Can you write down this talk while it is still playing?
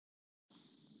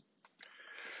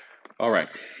All right.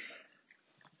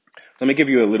 Let me give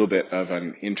you a little bit of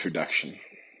an introduction.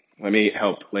 Let me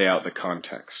help lay out the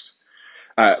context.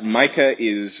 Micah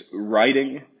is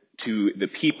writing to the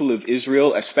people of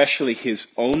Israel, especially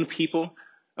his own people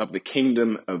of the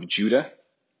kingdom of Judah.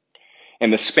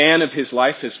 And the span of his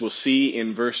life, as we'll see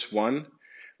in verse 1,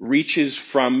 reaches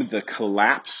from the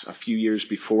collapse, a few years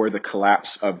before the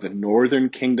collapse of the northern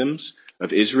kingdoms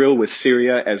of Israel with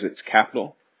Syria as its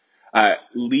capital,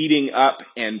 leading up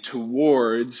and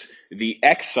towards the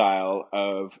exile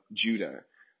of Judah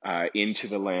into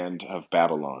the land of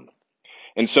Babylon.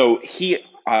 And so he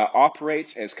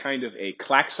operates as kind of a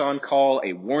klaxon call,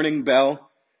 a warning bell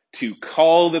to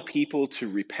call the people to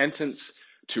repentance,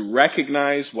 to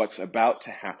recognize what's about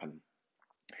to happen.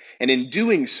 And in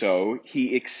doing so,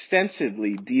 he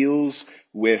extensively deals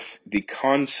with the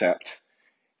concept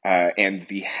and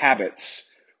the habits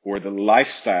or the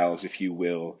lifestyles, if you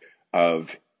will,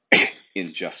 of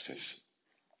injustice.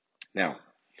 Now,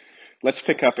 let's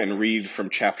pick up and read from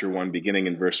chapter 1, beginning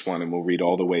in verse 1, and we'll read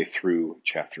all the way through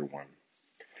chapter 1.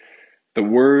 The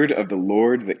word of the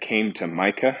Lord that came to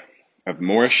Micah of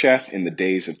Moresheth in the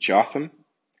days of Jotham,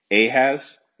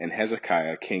 Ahaz, and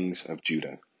Hezekiah, kings of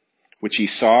Judah, which he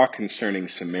saw concerning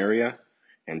Samaria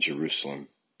and Jerusalem.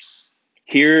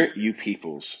 Hear, you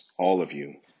peoples, all of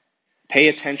you. Pay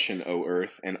attention, O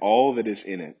earth, and all that is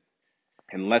in it,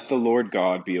 and let the Lord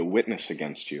God be a witness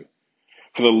against you.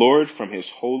 For the Lord from his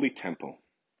holy temple.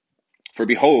 For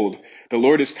behold, the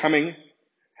Lord is coming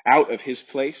out of his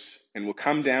place, and will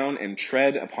come down and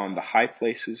tread upon the high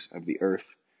places of the earth,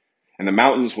 and the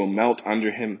mountains will melt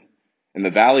under him, and the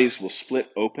valleys will split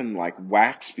open like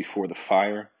wax before the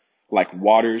fire, like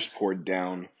waters poured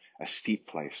down a steep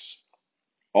place.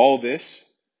 All this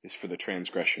is for the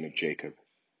transgression of Jacob,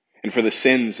 and for the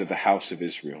sins of the house of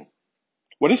Israel.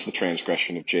 What is the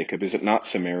transgression of Jacob? Is it not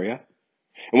Samaria?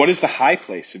 And what is the high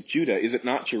place of Judah? Is it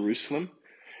not Jerusalem?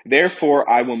 Therefore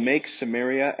I will make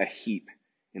Samaria a heap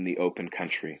in the open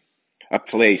country, a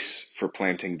place for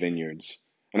planting vineyards.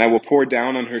 And I will pour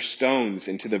down on her stones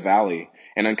into the valley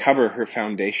and uncover her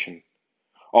foundation.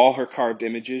 All her carved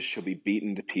images shall be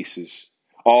beaten to pieces.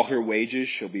 All her wages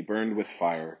shall be burned with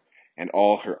fire, and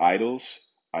all her idols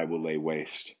I will lay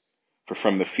waste. For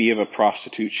from the fee of a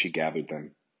prostitute she gathered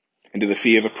them, and to the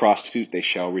fee of a prostitute they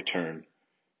shall return.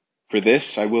 For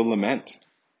this I will lament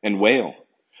and wail.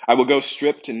 I will go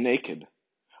stripped and naked.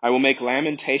 I will make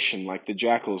lamentation like the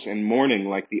jackals and mourning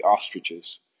like the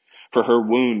ostriches. For her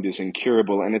wound is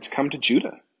incurable, and it's come to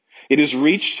Judah. It is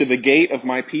reached to the gate of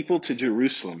my people, to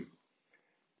Jerusalem.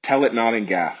 Tell it not in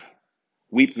Gath.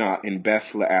 Weep not in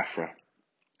Beth Le'aphra.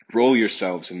 Roll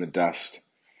yourselves in the dust.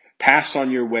 Pass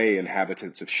on your way,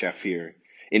 inhabitants of Shaphir.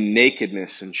 In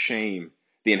nakedness and shame,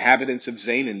 the inhabitants of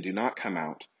Zanan do not come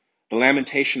out. The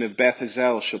lamentation of Beth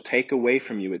Ezel shall take away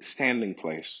from you its standing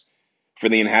place. For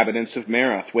the inhabitants of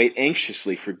Marath wait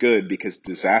anxiously for good, because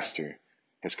disaster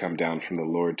has come down from the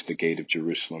Lord to the gate of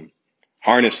Jerusalem.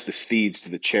 Harness the steeds to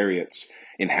the chariots,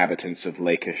 inhabitants of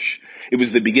Lachish. It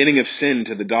was the beginning of sin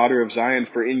to the daughter of Zion,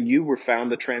 for in you were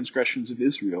found the transgressions of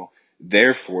Israel.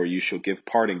 Therefore you shall give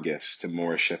parting gifts to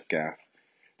Moresheth Gath.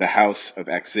 The house of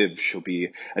Achzib shall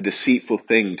be a deceitful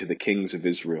thing to the kings of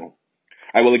Israel.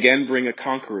 I will again bring a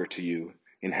conqueror to you,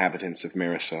 inhabitants of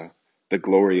Marissah. The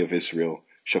glory of Israel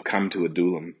shall come to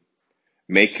Adullam.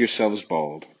 Make yourselves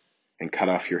bald and cut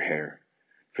off your hair,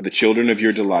 for the children of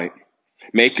your delight.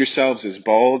 Make yourselves as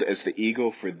bald as the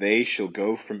eagle, for they shall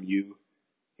go from you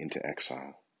into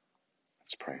exile.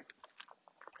 Let's pray.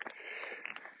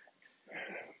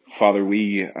 Father,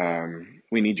 we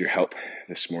need your help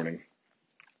this morning.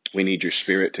 We need your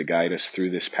Spirit to guide us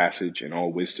through this passage in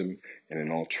all wisdom and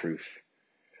in all truth.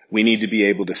 We need to be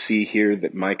able to see here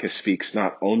that Micah speaks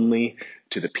not only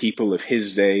to the people of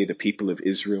his day, the people of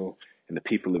Israel, and the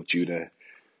people of Judah,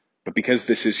 but because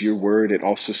this is your word, it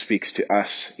also speaks to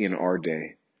us in our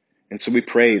day. And so we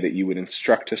pray that you would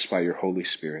instruct us by your Holy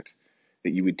Spirit,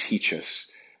 that you would teach us,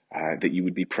 that you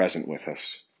would be present with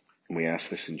us. And we ask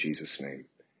this in Jesus' name.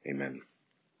 Amen.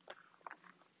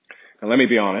 Now let me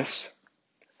be honest.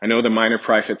 I know the minor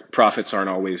prophets aren't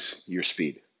always your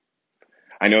speed.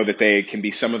 I know that they can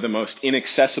be some of the most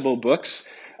inaccessible books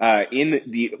in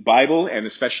the Bible, and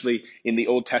especially in the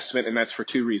Old Testament, and that's for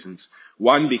two reasons.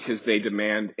 One, because they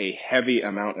demand a heavy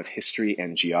amount of history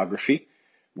and geography,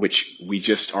 which we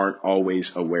just aren't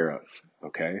always aware of,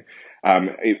 okay?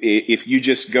 If you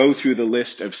just go through the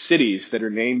list of cities that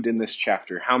are named in this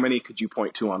chapter, how many could you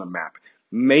point to on a map?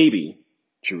 Maybe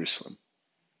Jerusalem,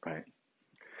 right?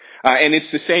 And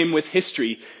it's the same with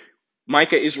history.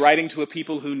 Micah is writing to a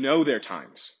people who know their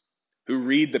times, who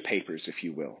read the papers, if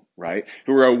you will, right?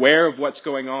 Who are aware of what's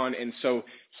going on. And so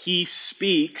he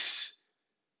speaks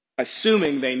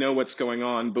assuming they know what's going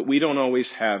on, but we don't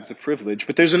always have the privilege.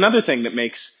 But there's another thing that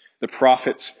makes the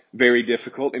prophets very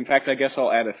difficult. In fact, I guess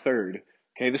I'll add a third.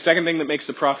 Okay, the second thing that makes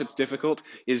the prophets difficult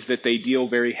is that they deal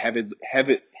very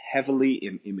heavily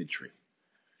in imagery.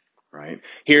 Right?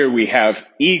 Here we have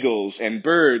eagles and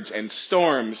birds and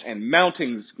storms and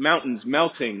mountains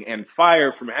melting and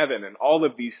fire from heaven and all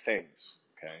of these things.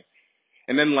 Okay.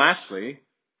 And then lastly,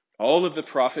 all of the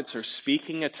prophets are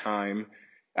speaking in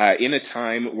a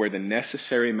time where the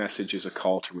necessary message is a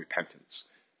call to repentance,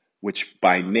 which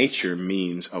by nature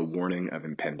means a warning of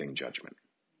impending judgment.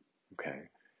 Okay.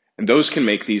 And those can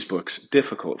make these books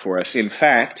difficult for us. In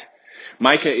fact,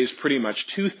 Micah is pretty much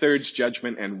 2/3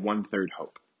 judgment and 1/3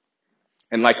 hope.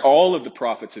 And like all of the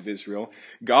prophets of Israel,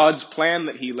 God's plan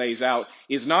that he lays out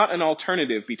is not an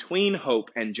alternative between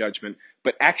hope and judgment,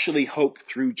 but actually hope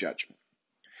through judgment.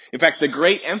 In fact, the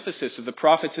great emphasis of the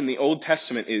prophets in the Old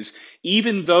Testament is,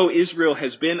 even though Israel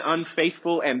has been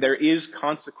unfaithful and there is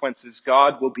consequences,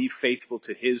 God will be faithful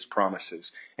to his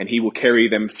promises, and he will carry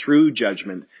them through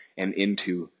judgment and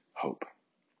into hope.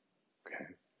 Okay.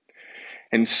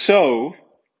 And so,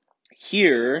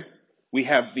 here we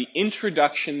have the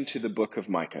introduction to the book of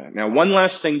Micah. Now, one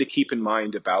last thing to keep in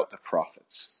mind about the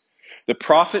prophets. The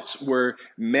prophets were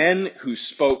men who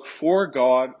spoke for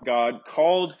God,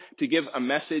 called to give a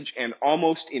message, and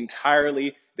almost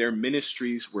entirely their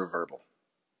ministries were verbal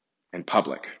and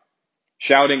public.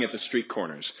 Shouting at the street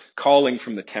corners, calling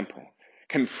from the temple,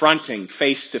 confronting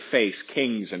face-to-face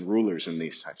kings and rulers and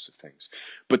these types of things.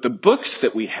 But the books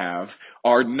that we have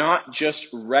are not just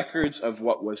records of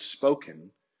what was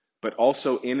spoken, but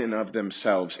also in and of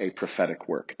themselves a prophetic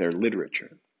work. They're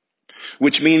literature.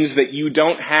 Which means that you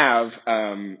don't have,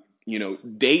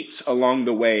 dates along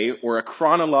the way or a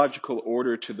chronological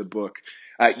order to the book.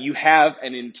 You have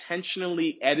an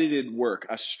intentionally edited work,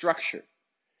 a structure.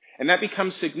 And that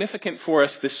becomes significant for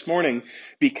us this morning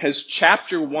because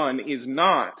chapter 1 is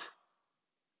not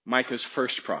Micah's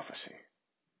first prophecy.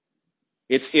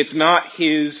 It's not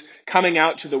his coming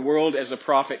out to the world as a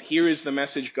prophet. Here is the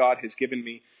message God has given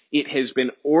me. It has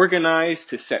been organized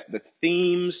to set the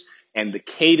themes and the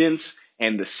cadence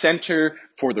and the center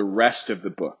for the rest of the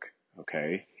book.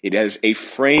 Okay? It has a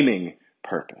framing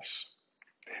purpose.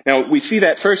 Now, we see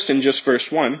that first in just verse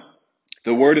 1.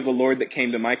 The word of the Lord that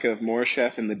came to Micah of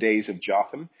Moresheth in the days of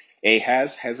Jotham,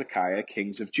 Ahaz, Hezekiah,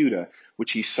 kings of Judah,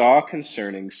 which he saw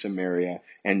concerning Samaria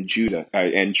and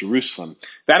Jerusalem.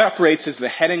 That operates as the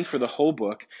heading for the whole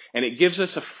book, and it gives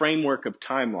us a framework of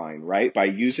timeline, right, by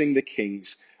using the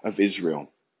kings of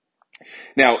Israel.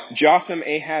 Now, Jotham,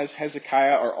 Ahaz,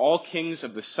 Hezekiah are all kings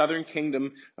of the southern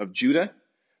kingdom of Judah.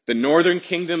 The northern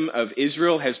kingdom of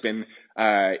Israel has been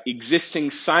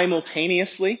existing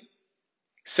simultaneously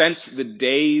since the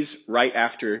days right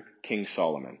after King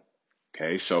Solomon.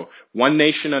 Okay, so one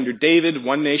nation under David,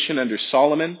 one nation under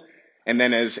Solomon, and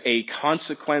then as a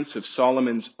consequence of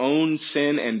Solomon's own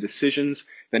sin and decisions,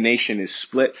 the nation is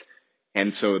split.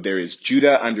 And so there is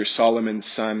Judah under Solomon's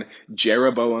son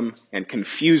Jeroboam, and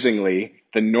confusingly,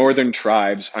 the northern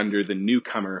tribes under the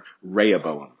newcomer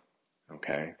Rehoboam.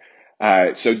 Okay,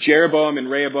 so Jeroboam and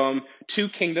Rehoboam, two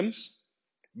kingdoms,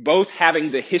 both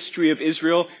having the history of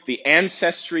Israel, the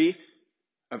ancestry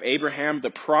of Abraham, the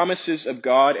promises of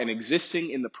God, and existing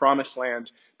in the promised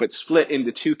land, but split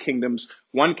into two kingdoms,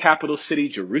 one capital city,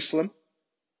 Jerusalem,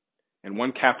 and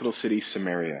one capital city,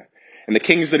 Samaria. And the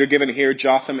kings that are given here,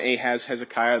 Jotham, Ahaz,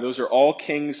 Hezekiah, those are all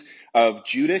kings of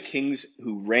Judah, kings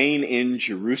who reign in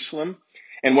Jerusalem.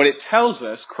 And what it tells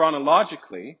us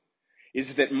chronologically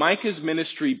is that Micah's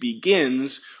ministry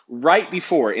begins right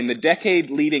before, in the decade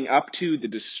leading up to the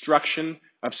destruction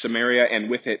of Samaria, and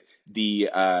with it the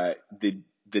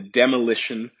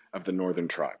demolition of the northern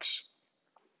tribes.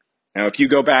 Now, if you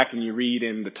go back and you read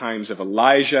in the times of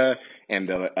Elijah and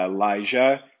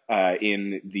Elijah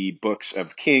in the books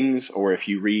of Kings, or if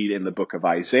you read in the book of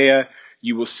Isaiah,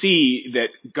 you will see that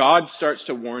God starts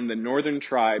to warn the northern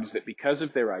tribes that because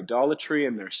of their idolatry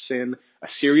and their sin,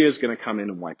 Assyria is going to come in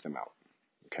and wipe them out.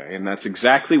 Okay, and that's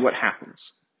exactly what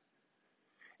happens.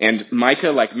 And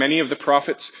Micah, like many of the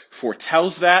prophets,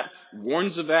 foretells that,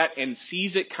 warns of that, and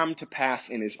sees it come to pass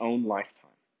in his own lifetime.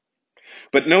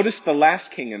 But notice the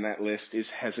last king in that list is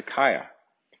Hezekiah.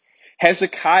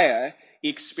 Hezekiah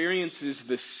experiences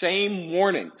the same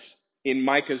warnings in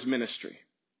Micah's ministry,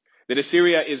 that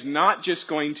Assyria is not just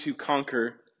going to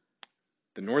conquer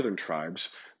the northern tribes,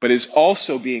 but is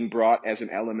also being brought as an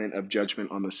element of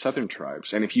judgment on the southern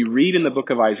tribes. And if you read in the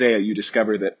book of Isaiah, you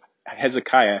discover that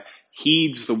Hezekiah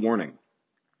heeds the warning,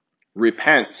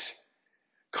 repents,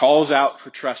 calls out for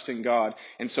trust in God.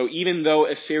 And so even though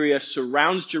Assyria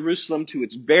surrounds Jerusalem to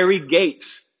its very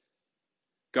gates,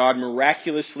 God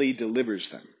miraculously delivers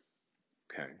them.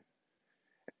 Okay.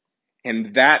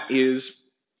 And that is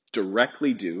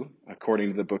directly due,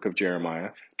 according to the book of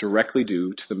Jeremiah, directly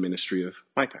due to the ministry of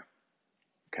Micah.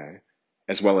 Okay.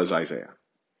 As well as Isaiah.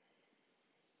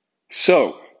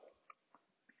 So,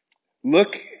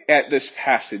 look at this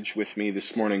passage with me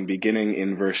this morning, beginning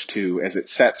in verse 2, as it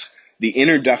sets the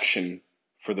introduction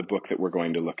for the book that we're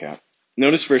going to look at.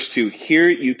 Notice verse 2, "Hear,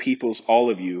 you peoples, all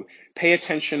of you. Pay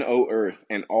attention, O earth,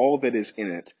 and all that is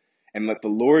in it, and let the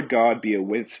Lord God be a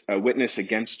witness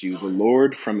against you, the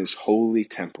Lord from his holy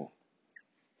temple."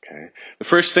 Okay. The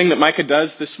first thing that Micah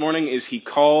does this morning is he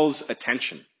calls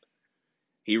attention.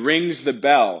 He rings the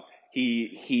bell.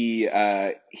 He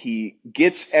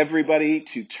gets everybody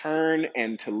to turn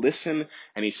and to listen,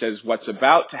 and he says what's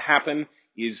about to happen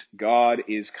is God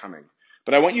is coming.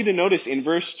 But I want you to notice in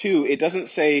verse 2, it doesn't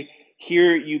say,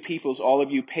 "Hear, you peoples, all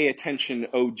of you, pay attention,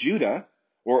 O Judah,"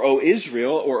 or "O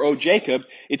Israel," or "O Jacob."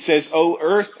 It says, "O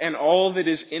earth and all that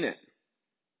is in it."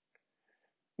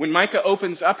 When Micah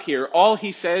opens up here, all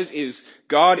he says is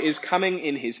God is coming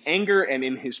in his anger and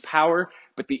in his power,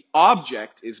 but the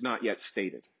object is not yet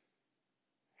stated.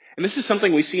 And this is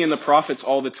something we see in the prophets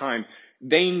all the time.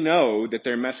 They know that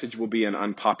their message will be an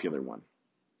unpopular one.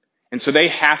 And so they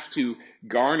have to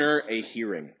garner a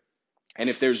hearing. And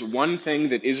if there's one thing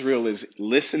that Israel is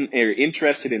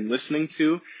interested in listening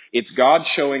to, it's God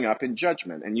showing up in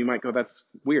judgment. And you might go, "That's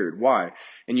weird. Why?"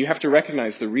 And you have to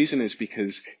recognize the reason is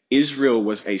because Israel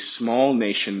was a small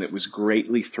nation that was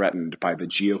greatly threatened by the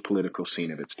geopolitical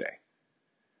scene of its day.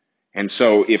 And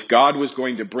so if God was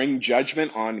going to bring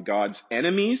judgment on God's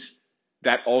enemies,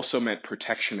 that also meant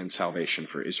protection and salvation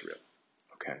for Israel.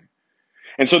 Okay.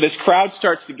 And so this crowd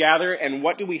starts to gather, and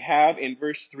what do we have in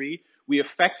verse 3? We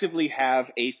effectively have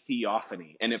a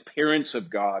theophany, an appearance of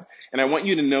God. And I want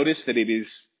you to notice that it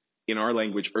is, in our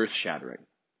language, earth-shattering,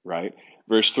 right?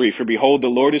 Verse 3, "For behold, the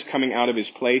Lord is coming out of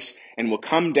his place, and will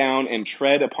come down and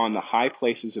tread upon the high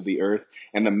places of the earth,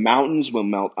 and the mountains will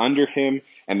melt under him,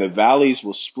 and the valleys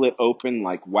will split open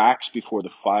like wax before the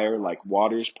fire, like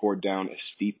waters poured down a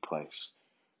steep place."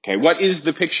 Okay, what is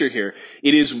the picture here?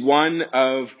 It is one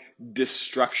of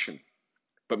destruction,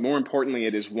 but more importantly,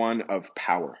 it is one of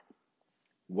power.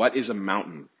 What is a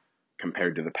mountain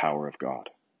compared to the power of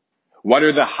God? What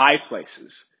are the high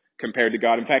places compared to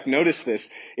God? In fact, notice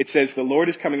this. It says the Lord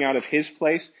is coming out of his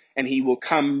place, and he will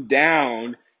come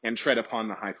down and tread upon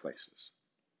the high places.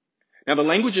 Now, the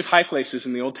language of high places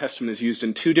in the Old Testament is used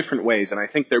in two different ways, and I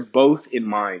think they're both in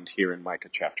mind here in Micah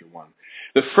chapter 1.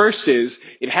 The first is,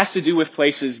 it has to do with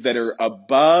places that are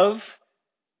above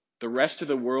the rest of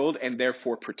the world and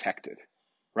therefore protected,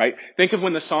 right? Think of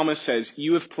when the psalmist says,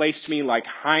 "You have placed me like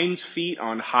hinds feet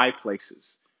on high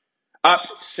places,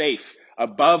 up safe,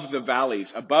 above the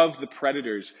valleys, above the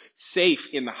predators,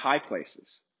 safe in the high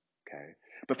places." Okay.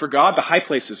 But for God, the high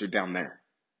places are down there,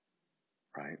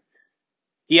 right?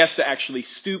 He has to actually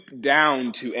stoop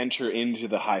down to enter into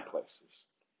the high places.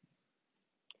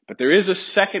 But there is a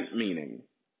second meaning,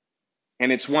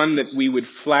 and it's one that we would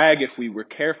flag if we were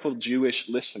careful Jewish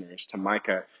listeners to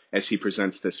Micah as he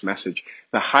presents this message.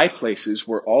 The high places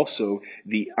were also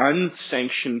the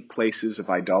unsanctioned places of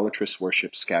idolatrous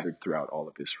worship scattered throughout all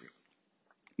of Israel.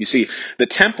 You see, the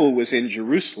temple was in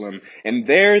Jerusalem, and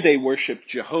there they worshiped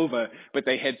Jehovah, but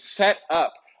they had set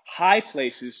up high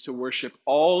places to worship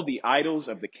all the idols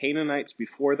of the Canaanites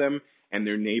before them and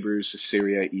their neighbors,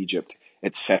 Assyria, Egypt,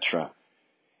 etc.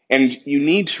 And you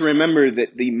need to remember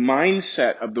that the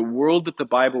mindset of the world that the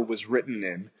Bible was written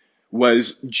in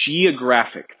was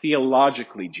geographic,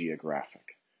 theologically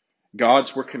geographic.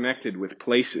 Gods were connected with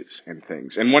places and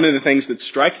things. And one of the things that's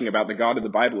striking about the God of the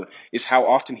Bible is how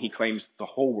often he claims the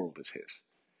whole world is his.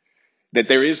 That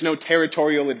there is no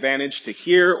territorial advantage to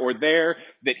here or there,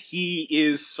 that he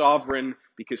is sovereign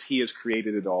because he has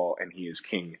created it all and he is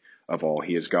king of all.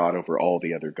 He is God over all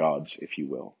the other gods, if you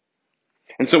will.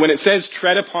 And so when it says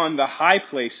tread upon the high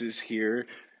places here,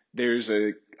 there's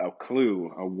a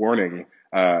clue, a warning.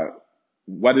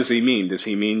 What does he mean? Does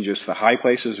he mean just the high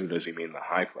places, or does he mean the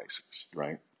high places,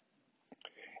 right?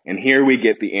 And here we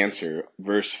get the answer.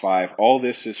 Verse 5, "All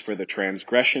this is for the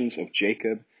transgressions of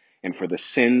Jacob and for the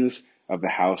sins of the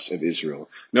house of Israel."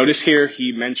 Notice here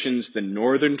he mentions the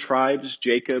northern tribes,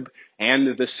 Jacob,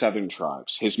 and the southern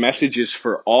tribes. His message is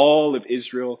for all of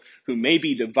Israel who may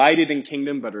be divided in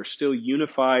kingdom but are still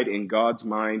unified in God's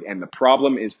mind, and the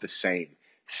problem is the same: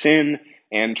 sin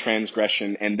and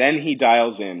transgression. And then he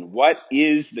dials in. What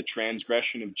is the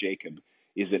transgression of Jacob?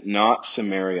 Is it not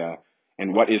Samaria?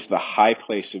 And what is the high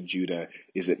place of Judah?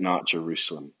 Is it not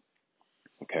Jerusalem?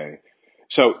 Okay.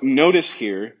 So notice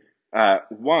here,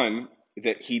 one,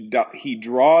 that he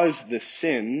draws the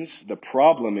sins, the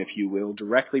problem, if you will,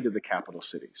 directly to the capital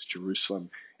cities, Jerusalem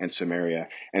and Samaria.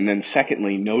 And then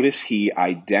secondly, notice he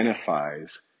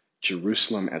identifies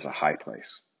Jerusalem as a high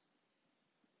place.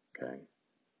 Okay.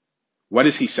 What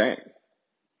is he saying?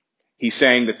 He's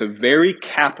saying that the very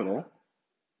capital,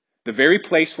 the very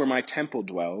place where my temple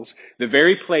dwells, the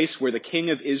very place where the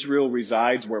king of Israel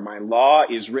resides, where my law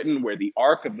is written, where the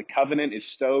ark of the covenant is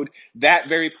stowed, that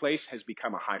very place has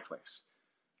become a high place,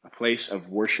 a place of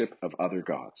worship of other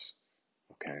gods.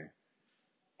 Okay?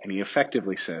 And he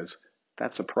effectively says,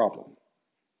 that's a problem.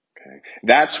 Okay?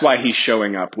 That's why he's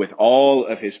showing up with all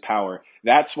of his power.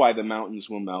 That's why the mountains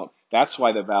will melt. That's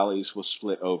why the valleys will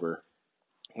split over.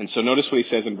 And so notice what he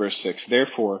says in verse 6.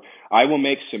 Therefore, I will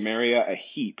make Samaria a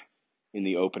heap in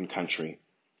the open country,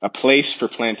 a place for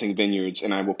planting vineyards,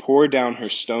 and I will pour down her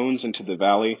stones into the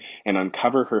valley and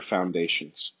uncover her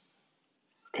foundations.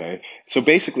 Okay? So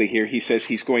basically here he says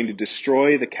he's going to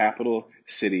destroy the capital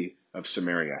city of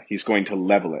Samaria. He's going to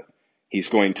level it. He's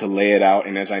going to lay it out.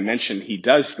 And as I mentioned, he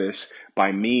does this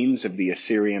by means of the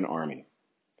Assyrian army.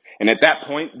 And at that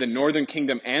point, the northern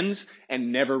kingdom ends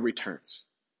and never returns.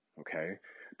 Okay?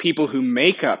 People who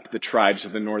make up the tribes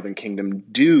of the northern kingdom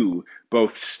do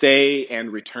both stay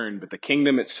and return, but the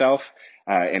kingdom itself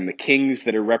and the kings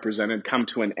that are represented come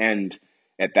to an end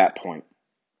at that point.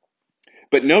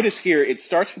 But notice here, it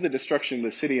starts with the destruction of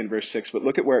the city in verse 6, but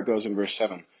look at where it goes in verse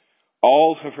 7.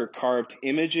 All of her carved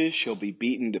images shall be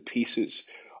beaten to pieces.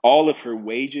 All of her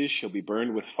wages shall be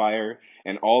burned with fire,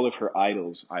 and all of her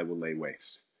idols I will lay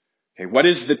waste. Okay, what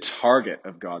is the target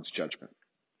of God's judgment?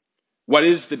 What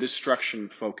is the destruction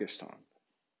focused on?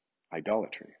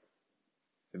 Idolatry.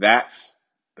 That's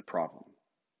the problem.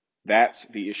 That's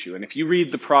the issue. And if you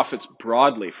read the prophets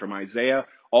broadly from Isaiah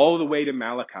all the way to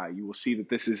Malachi, you will see that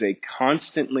this is a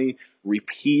constantly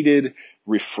repeated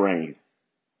refrain.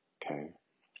 Okay?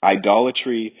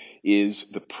 Idolatry is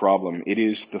the problem. It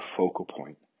is the focal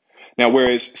point. Now,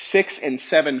 whereas 6 and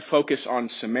 7 focus on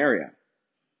Samaria,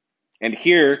 and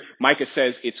here Micah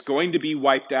says it's going to be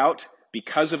wiped out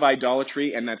because of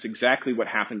idolatry, and that's exactly what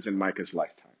happens in Micah's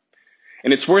lifetime.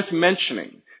 And it's worth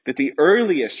mentioning that the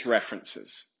earliest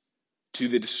references to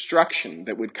the destruction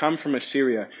that would come from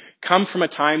Assyria come from a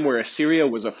time where Assyria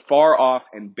was a far off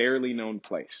and barely known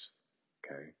place.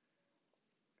 Okay?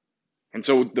 And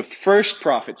so the first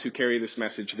prophets who carry this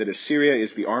message that Assyria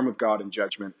is the arm of God in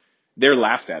judgment, they're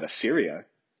laughed at. Assyria,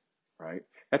 right?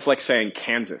 That's like saying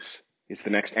Kansas is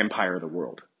the next empire of the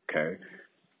world. Okay?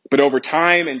 But over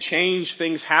time and change,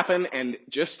 things happen, and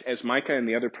just as Micah and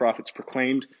the other prophets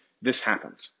proclaimed, this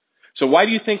happens. So why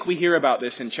do you think we hear about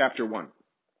this in chapter 1?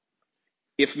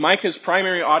 If Micah's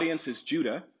primary audience is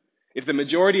Judah, if the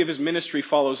majority of his ministry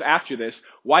follows after this,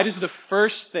 why does the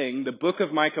first thing the book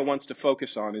of Micah wants to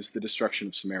focus on is the destruction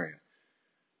of Samaria?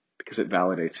 Because it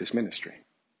validates his ministry,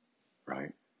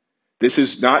 right? This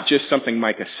is not just something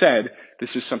Micah said,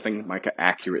 this is something Micah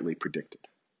accurately predicted.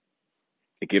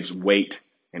 It gives weight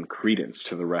and credence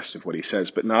to the rest of what he says.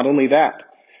 But not only that,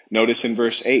 notice in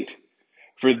verse 8,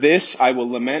 for this I will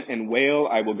lament and wail,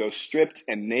 I will go stripped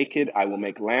and naked, I will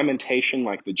make lamentation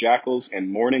like the jackals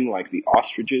and mourning like the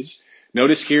ostriches.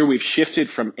 Notice here we've shifted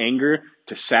from anger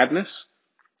to sadness.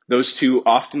 Those two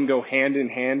often go hand in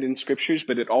hand in scriptures,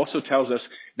 but it also tells us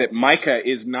that Micah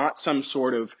is not some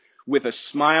sort of, with a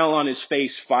smile on his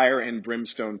face, fire and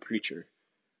brimstone preacher.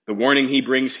 The warning he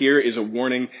brings here is a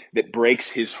warning that breaks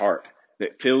his heart,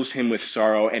 that fills him with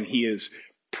sorrow, and he is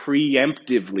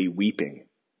preemptively weeping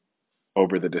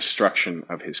over the destruction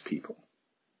of his people.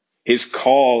 His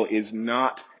call is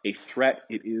not a threat,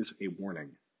 it is a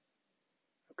warning.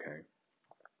 Okay.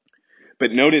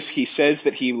 But notice he says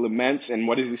that he laments, and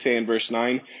what does he say in verse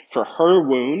 9? For her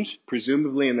wound,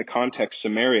 presumably in the context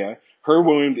Samaria, her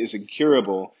wound is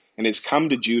incurable and has come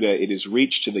to Judah, it is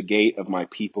reached to the gate of my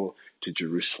people, to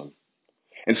Jerusalem.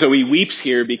 And so he weeps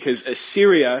here because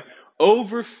Assyria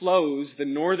overflows the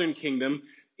northern kingdom,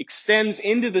 extends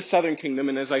into the southern kingdom,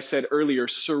 and as I said earlier,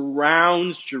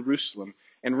 surrounds Jerusalem.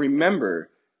 And remember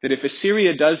that if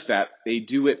Assyria does that, they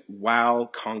do it while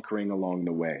conquering along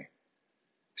the way.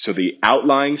 So the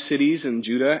outlying cities in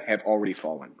Judah have already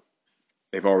fallen.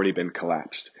 They've already been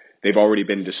collapsed. They've already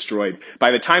been destroyed.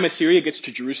 By the time Assyria gets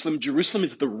to Jerusalem, Jerusalem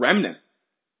is the remnant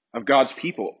of God's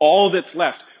people. All that's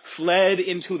left fled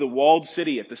into the walled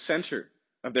city at the center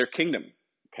of their kingdom.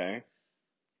 Okay?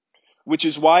 Which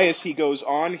is why as he goes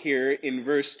on here in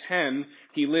verse 10,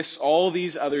 he lists all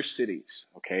these other cities.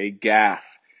 Okay? Gath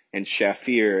and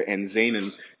Shaphir and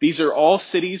Zaanan. These are all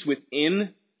cities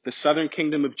within the southern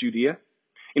kingdom of Judea.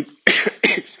 In,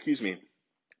 excuse me.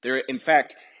 They're, in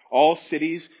fact, all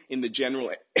cities in the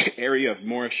general area of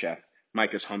Moresheth,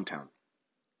 Micah's hometown.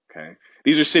 Okay?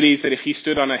 These are cities that if he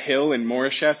stood on a hill in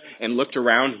Moresheth and looked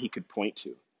around, he could point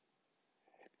to.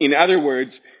 In other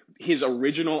words, his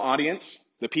original audience,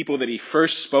 the people that he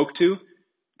first spoke to,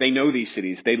 they know these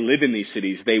cities. They live in these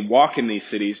cities. They walk in these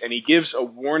cities. And he gives a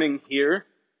warning here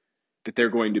that they're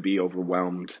going to be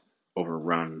overwhelmed,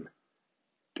 overrun,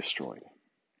 destroyed.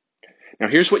 Now,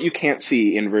 here's what you can't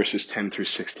see in verses 10 through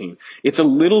 16. It's a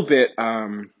little bit,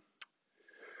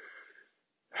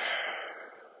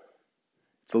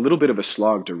 it's a little bit of a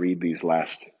slog to read these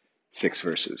last 6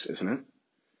 verses, isn't it?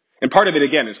 And part of it,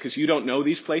 again, is because you don't know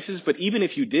these places, but even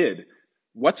if you did,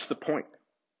 what's the point?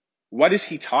 What is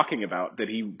he talking about that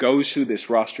he goes through this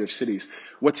roster of cities?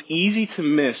 What's easy to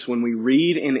miss when we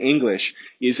read in English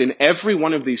is in every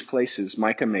one of these places,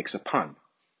 Micah makes a pun.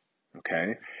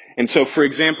 Okay? And so, for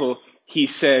example, he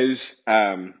says,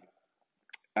 let's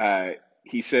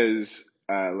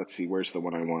see, where's the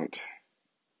one I want?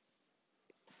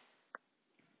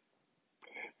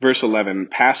 Verse 11,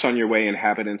 pass on your way,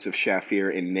 inhabitants of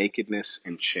Shaphir, in nakedness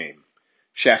and shame.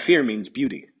 Shaphir means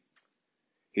beauty.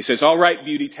 He says, all right,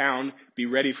 beauty town, be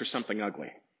ready for something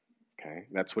ugly. Okay,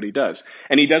 that's what he does.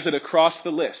 And he does it across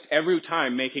the list, every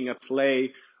time making a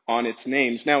play on its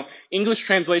names. Now, English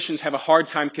translations have a hard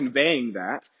time conveying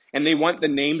that, and they want the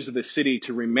names of the city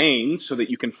to remain so that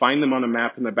you can find them on a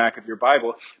map in the back of your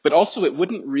Bible. But also, it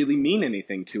wouldn't really mean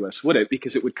anything to us, would it?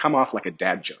 Because it would come off like a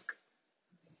dad joke,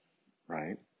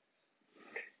 right?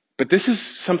 But this is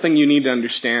something you need to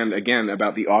understand, again,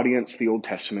 about the audience the Old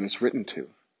Testament is written to.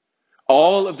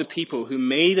 All of the people who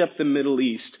made up the Middle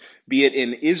East, be it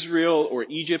in Israel or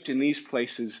Egypt, in these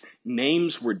places,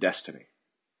 names were destiny.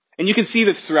 And you can see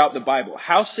this throughout the Bible.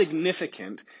 How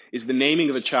significant is the naming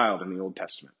of a child in the Old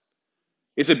Testament?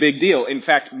 It's a big deal. In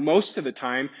fact, most of the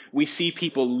time, we see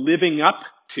people living up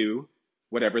to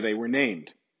whatever they were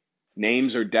named.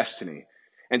 Names are destiny.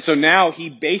 And so now he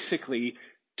basically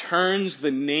turns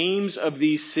the names of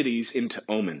these cities into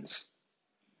omens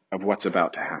of what's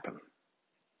about to happen.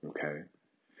 Okay?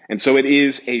 And so it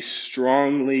is a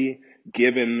strongly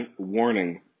given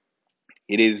warning.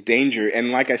 It is danger.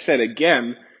 And like I said,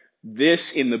 again,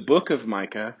 this in the book of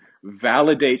Micah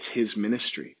validates his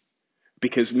ministry.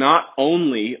 Because not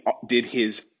only did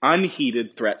his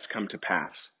unheeded threats come to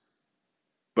pass,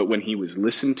 but when he was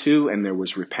listened to and there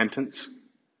was repentance,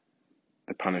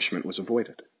 the punishment was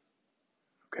avoided.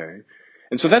 Okay?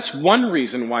 And so that's one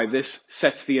reason why this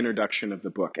sets the introduction of the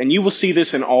book. And you will see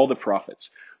this in all the prophets.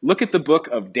 Look at the book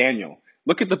of Daniel.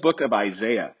 Look at the book of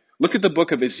Isaiah. Look at the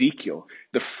book of Ezekiel.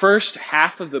 The first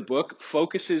half of the book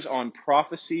focuses on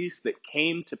prophecies that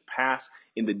came to pass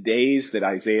in the days that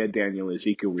Isaiah, Daniel,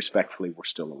 Ezekiel respectively were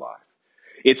still alive.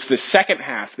 It's the second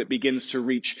half that begins to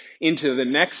reach into the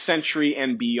next century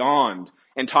and beyond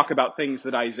and talk about things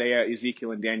that Isaiah,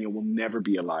 Ezekiel, and Daniel will never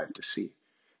be alive to see.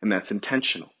 And that's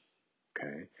intentional.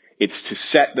 Okay? It's to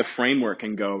set the framework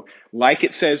and go, like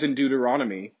it says in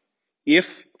Deuteronomy, if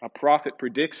a prophet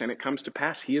predicts and it comes to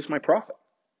pass, he is my prophet.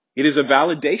 It is a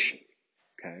validation.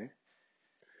 Okay?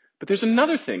 But there's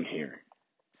another thing here.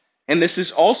 And this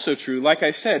is also true. Like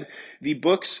I said, the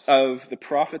books of the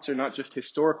prophets are not just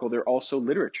historical, they're also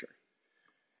literature.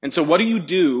 And so what do you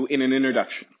do in an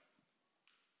introduction?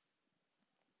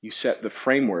 You set the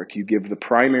framework, you give the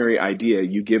primary idea,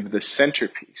 you give the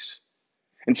centerpiece.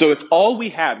 And so if all we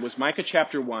had was Micah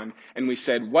chapter 1, and we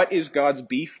said, what is God's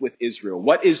beef with Israel?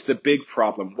 What is the big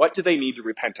problem? What do they need to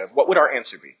repent of? What would our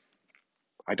answer be?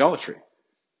 Idolatry.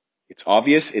 It's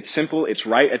obvious, it's simple, it's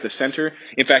right at the center.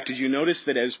 In fact, did you notice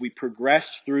that as we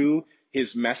progressed through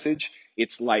his message,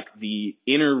 it's like the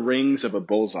inner rings of a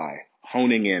bullseye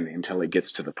honing in until it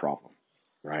gets to the problem,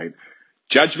 right?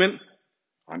 Judgment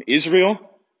on Israel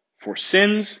for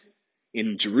sins,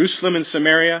 in Jerusalem and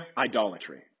Samaria,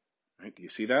 idolatry. Right? Do you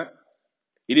see that?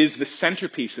 It is the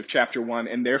centerpiece of chapter 1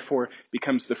 and therefore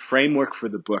becomes the framework for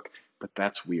the book, but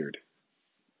that's weird.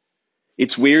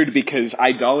 It's weird because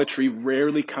idolatry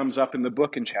rarely comes up in the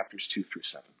book in chapters 2 through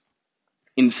 7.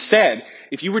 Instead,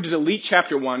 if you were to delete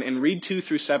chapter 1 and read 2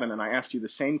 through 7 and I asked you the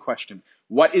same question,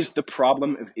 what is the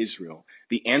problem of Israel?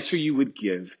 The answer you would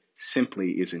give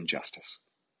simply is injustice.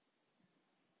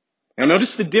 Now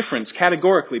notice the difference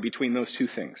categorically between those two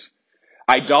things.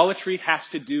 Idolatry has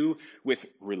to do with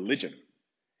religion.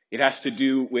 It has to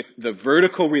do with the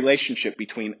vertical relationship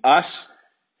between us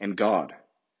and God.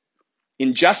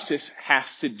 Injustice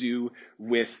has to do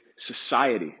with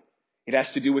society. It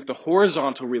has to do with the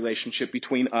horizontal relationship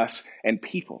between us and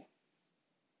people.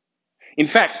 In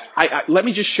fact, let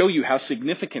me just show you how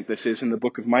significant this is in the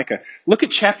book of Micah. Look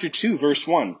at chapter 2, verse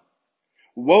 1.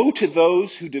 Woe to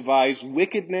those who devise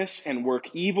wickedness and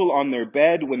work evil on their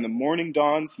bed. When the morning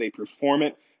dawns, they perform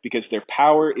it because their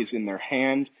power is in their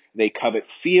hand. They covet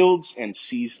fields and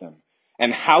seize them,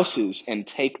 and houses and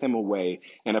take them away,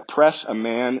 and oppress a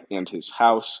man and his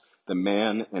house, the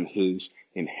man and his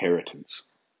inheritance.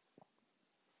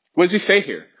 What does he say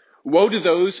here? Woe to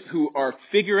those who are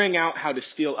figuring out how to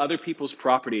steal other people's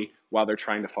property while they're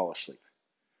trying to fall asleep.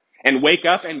 And wake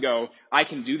up and go, I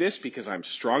can do this because I'm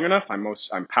strong enough,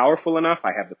 I'm powerful enough,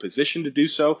 I have the position to do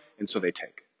so, and so they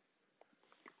take.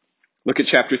 Look at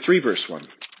chapter 3, verse 1.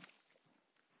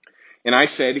 And I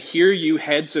said, hear you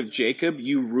heads of Jacob,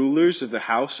 you rulers of the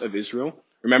house of Israel.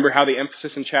 Remember how the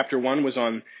emphasis in chapter 1 was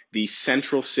on the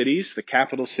central cities, the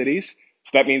capital cities? So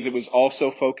that means it was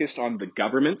also focused on the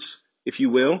governments, if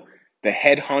you will, the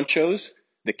head honchos,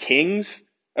 the kings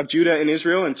of Judah and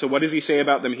Israel. And so what does he say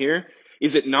about them here?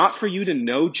 Is it not for you to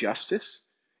know justice?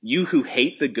 You who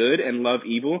hate the good and love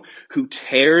evil, who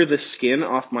tear the skin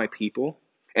off my people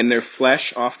and their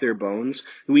flesh off their bones,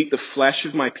 who eat the flesh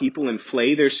of my people and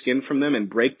flay their skin from them and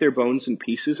break their bones in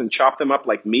pieces and chop them up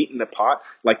like meat in a pot,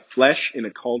 like flesh in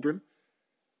a cauldron.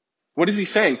 What is he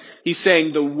saying? He's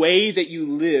saying the way that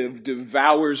you live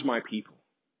devours my people.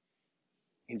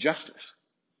 Injustice.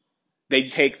 They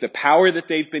take the power that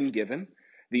they've been given,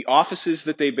 the offices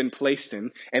that they've been placed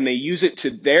in, and they use it to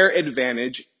their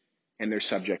advantage and their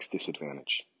subjects'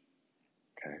 disadvantage.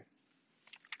 Okay.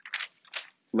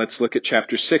 Let's look at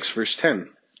chapter 6, verse 10.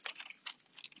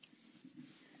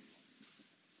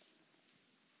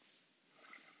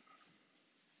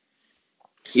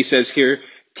 He says here,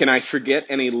 can I forget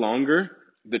any longer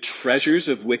the treasures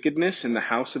of wickedness in the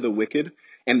house of the wicked,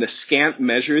 and the scant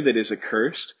measure that is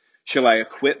accursed? Shall I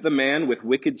acquit the man with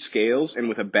wicked scales and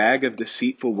with a bag of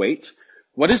deceitful weights?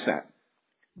 What is that?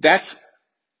 That's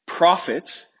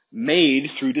profits made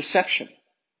through deception.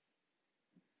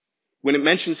 When it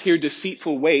mentions here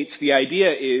deceitful weights, the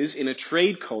idea is in a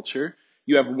trade culture,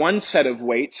 you have one set of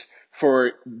weights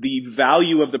for the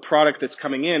value of the product that's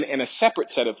coming in and a separate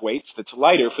set of weights that's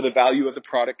lighter for the value of the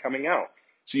product coming out.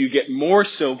 So you get more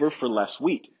silver for less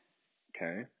wheat.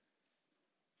 Okay.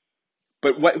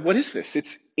 But what is this?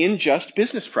 It's unjust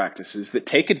business practices that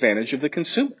take advantage of the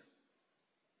consumer.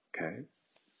 Okay.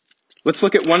 Let's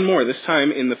look at one more, this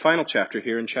time in the final chapter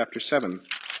here in chapter 7.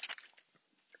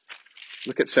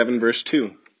 Look at 7 verse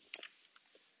 2.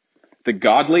 The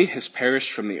godly has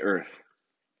perished from the earth,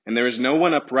 and there is no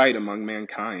one upright among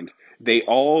mankind. They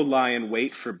all lie in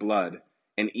wait for blood,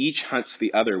 and each hunts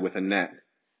the other with a net.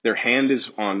 Their hand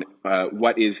is on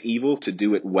what is evil to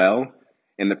do it well,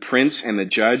 and the prince and the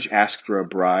judge ask for a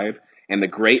bribe, and the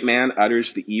great man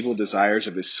utters the evil desires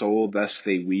of his soul, thus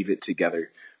they weave it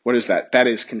together. What is that? That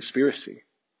is conspiracy.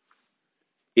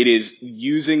 It is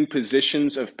using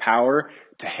positions of power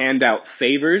to hand out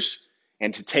favors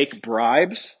and to take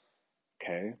bribes.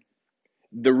 Okay.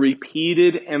 The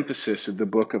repeated emphasis of the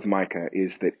book of Micah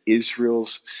is that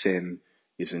Israel's sin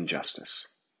is injustice.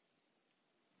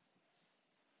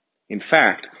 In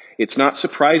fact, it's not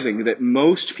surprising that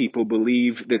most people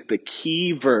believe that the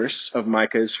key verse of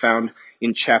Micah is found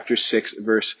in chapter 6,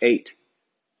 verse 8.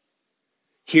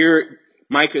 Here,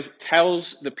 Micah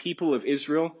tells the people of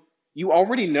Israel, you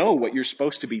already know what you're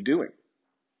supposed to be doing.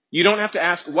 You don't have to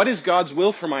ask, what is God's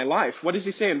will for my life? What does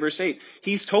he say in verse 8?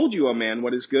 He's told you, O man,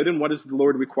 what is good and what does the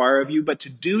Lord require of you, but to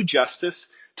do justice,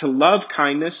 to love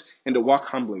kindness, and to walk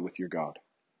humbly with your God.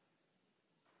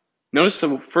 Notice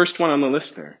the first one on the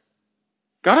list there.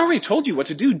 God already told you what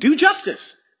to do. Do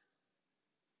justice.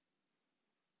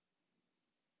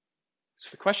 So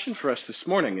the question for us this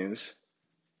morning is,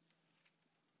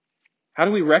 how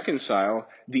do we reconcile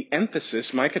the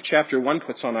emphasis Micah chapter 1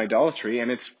 puts on idolatry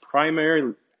and its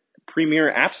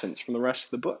premier absence from the rest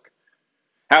of the book?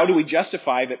 How do we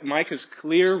justify that Micah's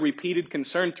clear, repeated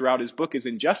concern throughout his book is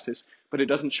injustice, but it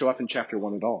doesn't show up in chapter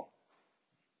 1 at all?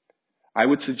 I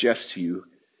would suggest to you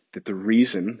that the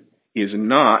reason is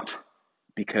not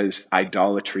because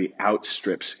idolatry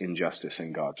outstrips injustice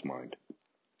in God's mind.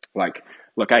 Like,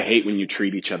 look, I hate when you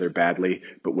treat each other badly,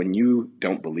 but when you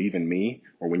don't believe in me,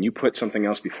 or when you put something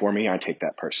else before me, I take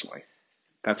that personally.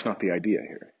 That's not the idea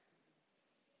here.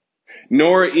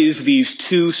 Nor is these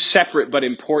two separate but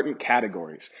important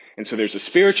categories. And so there's a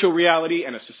spiritual reality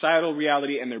and a societal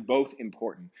reality, and they're both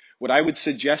important. What I would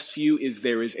suggest to you is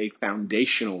there is a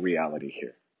foundational reality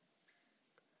here.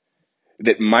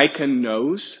 That Micah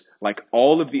knows, like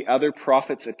all of the other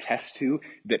prophets attest to,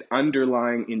 that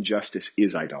underlying injustice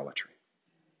is idolatry.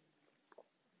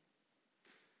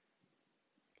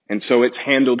 And so it's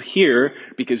handled here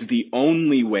because the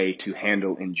only way to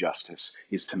handle injustice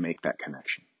is to make that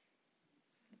connection.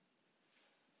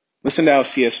 Listen to how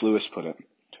C.S. Lewis put it.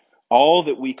 All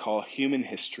that we call human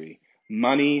history,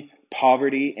 money,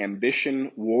 poverty,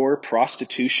 ambition, war,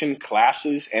 prostitution,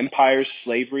 classes, empires,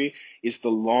 slavery, is the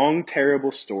long,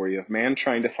 terrible story of man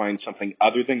trying to find something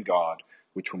other than God,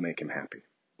 which will make him happy.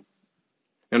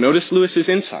 Now notice Lewis's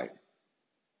insight.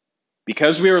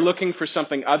 Because we are looking for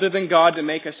something other than God to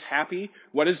make us happy,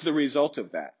 what is the result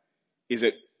of that? Is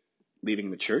it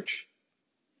leaving the church?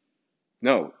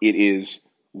 No, it is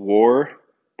war,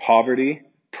 poverty,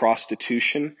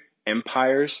 prostitution,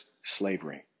 empires,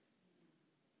 slavery.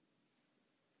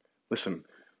 Listen,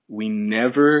 we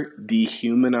never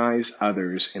dehumanize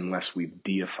others unless we've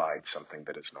deified something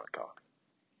that is not God.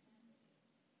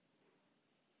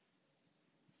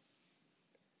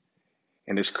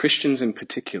 And as Christians in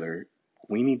particular,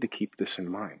 we need to keep this in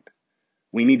mind.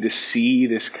 We need to see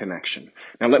this connection.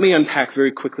 Now, let me unpack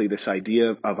very quickly this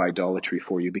idea of idolatry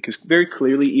for you, because very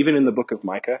clearly, even in the book of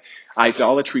Micah,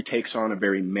 idolatry takes on a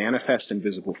very manifest and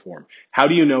visible form. How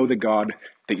do you know the God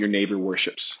that your neighbor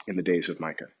worships in the days of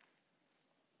Micah?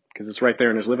 Because it's right there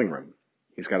in his living room.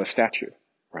 He's got a statue,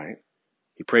 right?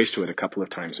 He prays to it a couple of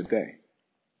times a day.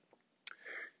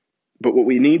 But what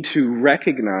we need to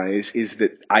recognize is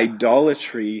that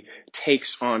idolatry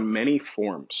takes on many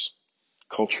forms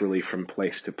culturally from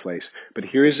place to place. But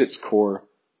here's its core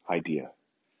idea.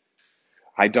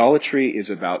 Idolatry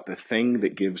is about the thing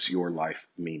that gives your life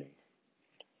meaning.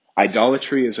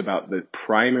 Idolatry is about the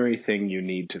primary thing you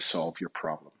need to solve your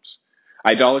problems.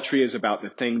 Idolatry is about the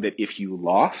thing that if you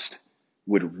lost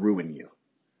would ruin you.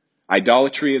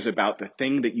 Idolatry is about the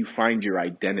thing that you find your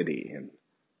identity in.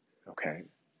 Okay?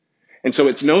 And so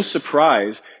it's no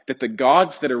surprise that the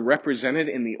gods that are represented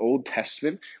in the Old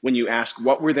Testament, when you ask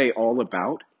what were they all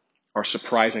about, are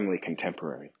surprisingly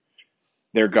contemporary.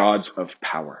 They're gods of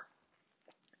power.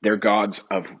 They're gods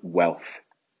of wealth.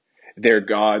 They're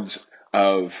gods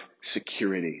of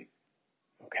security.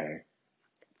 Okay?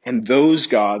 And those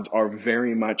gods are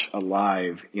very much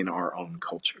alive in our own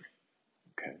culture.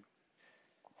 Okay?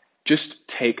 Just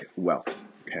take wealth.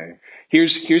 Okay.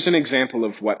 Here's an example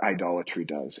of what idolatry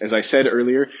does. As I said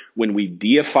earlier, when we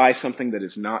deify something that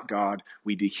is not God,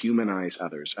 we dehumanize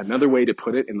others. Another way to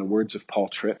put it, in the words of Paul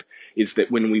Tripp, is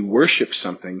that when we worship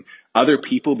something, other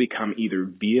people become either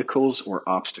vehicles or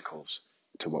obstacles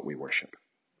to what we worship.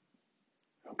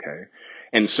 Okay.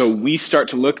 And so we start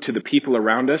to look to the people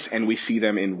around us and we see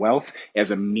them in wealth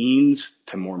as a means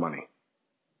to more money.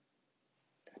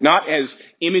 Not as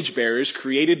image bearers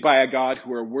created by a God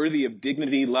who are worthy of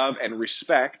dignity, love, and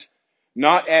respect.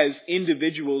 Not as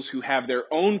individuals who have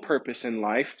their own purpose in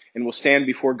life and will stand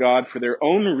before God for their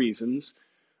own reasons,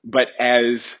 but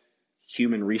as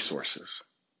human resources,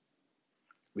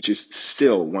 which is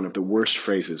still one of the worst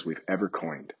phrases we've ever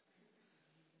coined.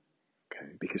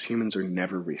 Okay, because humans are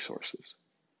never resources.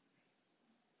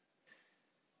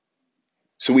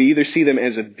 So we either see them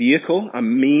as a vehicle, a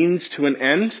means to an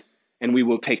end, and we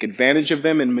will take advantage of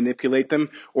them and manipulate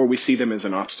them, or we see them as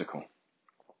an obstacle.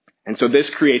 And so this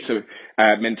creates a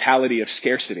mentality of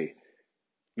scarcity.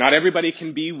 Not everybody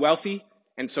can be wealthy,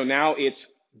 and so now it's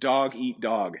dog eat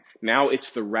dog. Now it's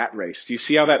the rat race. Do you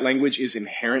see how that language is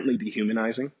inherently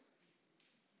dehumanizing?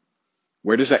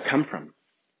 Where does that come from?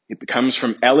 It comes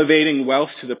from elevating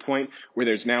wealth to the point where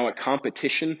there's now a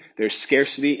competition, there's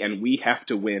scarcity, and we have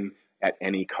to win at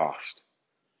any cost.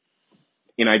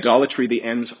 In idolatry, the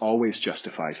ends always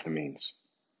justifies the means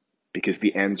because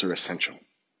the ends are essential.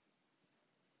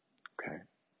 Okay.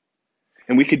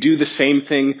 And we could do the same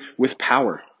thing with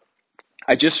power.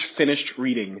 I just finished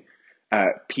reading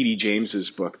P.D.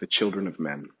 James's book, The Children of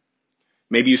Men.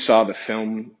 Maybe you saw the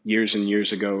film years and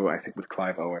years ago, I think with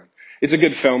Clive Owen. It's a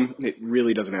good film. It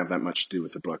really doesn't have that much to do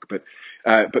with the book.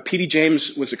 But P.D.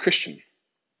 James was a Christian.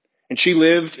 And she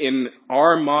lived in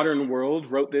our modern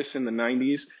world, wrote this in the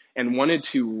 90s, and wanted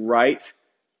to write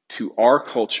to our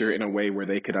culture in a way where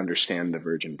they could understand the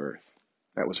virgin birth.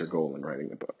 That was her goal in writing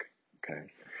the book. Okay.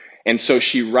 And so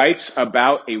she writes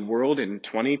about a world in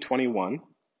 2021,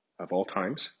 of all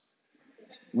times,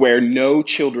 where no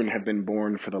children have been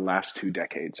born for the last 2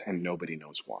 decades and nobody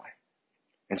knows why.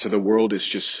 And so the world is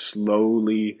just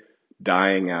slowly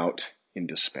dying out in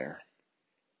despair.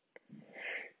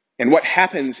 And what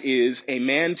happens is a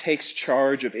man takes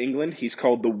charge of England. He's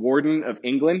called the Warden of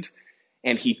England.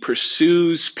 And he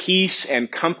pursues peace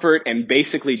and comfort and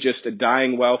basically just a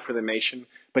dying well for the nation.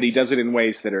 But he does it in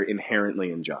ways that are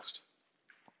inherently unjust.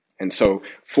 And so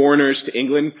foreigners to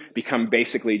England become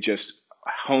basically just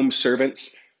home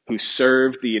servants who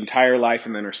serve the entire life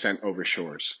and then are sent over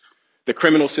shores. The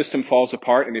criminal system falls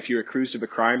apart, and if you're accused of a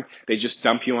crime, they just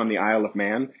dump you on the Isle of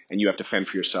Man, and you have to fend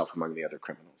for yourself among the other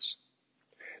criminals.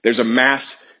 There's a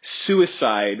mass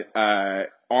suicide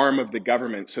arm of the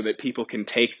government so that people can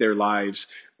take their lives,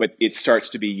 but it starts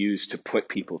to be used to put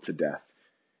people to death.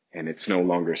 And it's no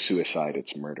longer suicide,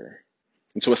 it's murder.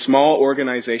 And so a small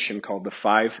organization called the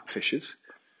Five Fishes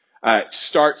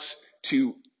starts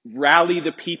to rally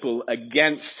the people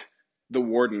against the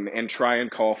warden and try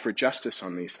and call for justice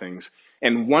on these things.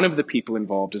 And one of the people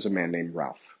involved is a man named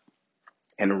Ralph.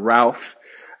 And Ralph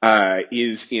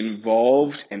is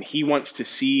involved, and he wants to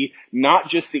see not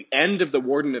just the end of the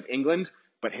Warden of England,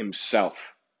 but himself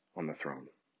on the throne.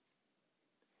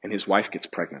 And his wife gets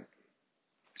pregnant,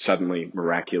 suddenly,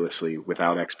 miraculously,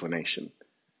 without explanation.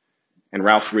 And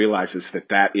Ralph realizes that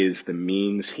that is the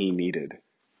means he needed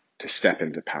to step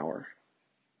into power.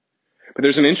 But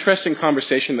there's an interesting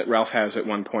conversation that Ralph has at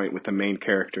one point with the main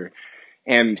character,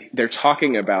 and they're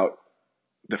talking about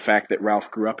the fact that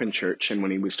Ralph grew up in church, and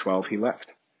when he was 12, he left.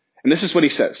 And this is what he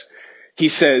says. He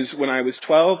says, when I was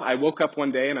 12, I woke up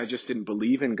one day and I just didn't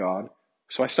believe in God,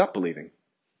 so I stopped believing.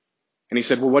 And he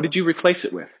said, well, what did you replace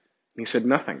it with? And he said,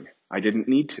 nothing. I didn't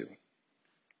need to.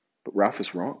 But Ralph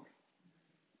is wrong.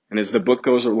 And as the book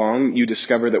goes along, you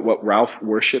discover that what Ralph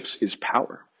worships is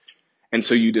power. And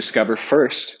so you discover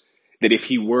first that if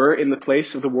he were in the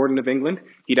place of the Warden of England,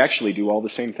 he'd actually do all the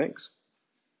same things.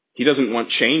 He doesn't want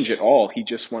change at all. He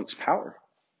just wants power.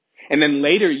 And then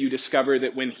later you discover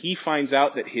that when he finds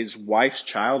out that his wife's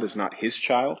child is not his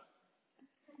child,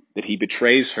 that he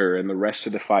betrays her and the rest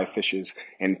of the Five Fishes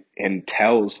and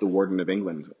tells the Warden of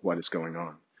England what is going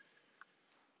on.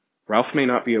 Ralph may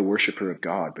not be a worshiper of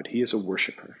God, but he is a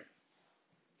worshiper.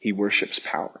 He worships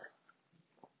power.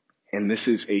 And this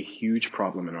is a huge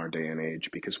problem in our day and age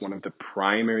because one of the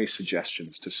primary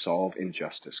suggestions to solve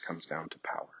injustice comes down to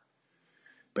power.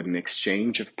 But an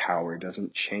exchange of power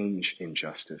doesn't change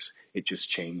injustice. It just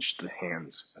changed the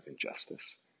hands of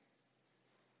injustice.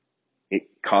 It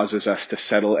causes us to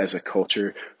settle as a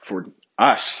culture for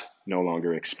us no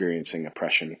longer experiencing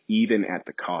oppression, even at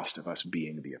the cost of us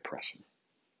being the oppressor.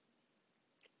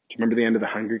 Do you remember the end of the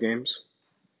Hunger Games?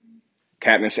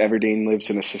 Katniss Everdeen lives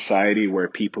in a society where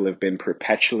people have been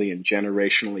perpetually and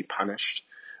generationally punished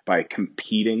by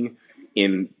competing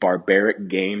in barbaric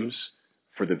games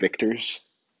for the victors.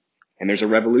 And there's a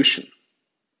revolution.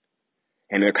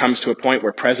 And there comes to a point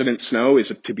where President Snow is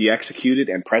to be executed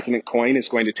and President Coin is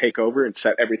going to take over and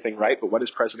set everything right. But what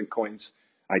is President Coin's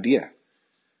idea?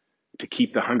 To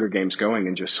keep the Hunger Games going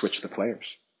and just switch the players.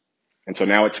 And so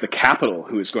now it's the Capitol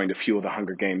who is going to fuel the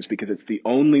Hunger Games because it's the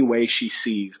only way she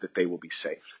sees that they will be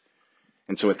safe.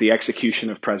 And so at the execution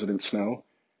of President Snow,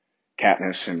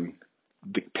 Katniss, and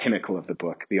the pinnacle of the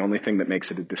book, the only thing that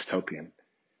makes it a dystopian,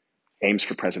 aims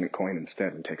for President Coin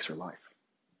instead and takes her life.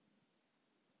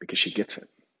 Because she gets it.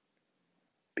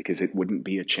 Because it wouldn't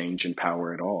be a change in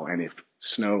power at all. And if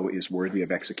Snow is worthy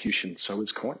of execution, so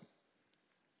is Coin.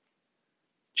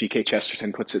 G.K.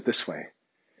 Chesterton puts it this way.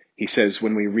 He says,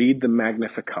 when we read the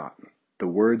Magnificat, the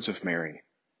words of Mary,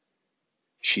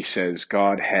 she says,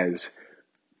 God has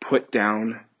put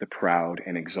down the proud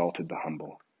and exalted the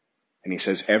humble. And he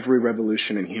says, every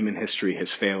revolution in human history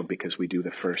has failed because we do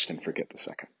the first and forget the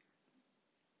second.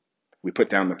 We put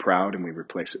down the proud and we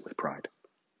replace it with pride.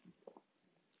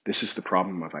 This is the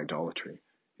problem of idolatry.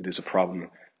 It is a problem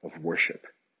of worship.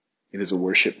 It is a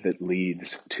worship that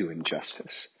leads to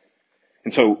injustice.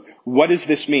 And so what does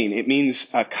this mean? It means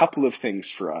a couple of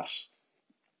things for us.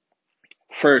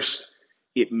 First,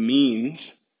 it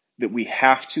means that we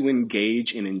have to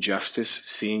engage in injustice,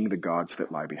 seeing the gods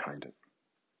that lie behind it.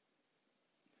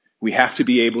 We have to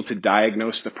be able to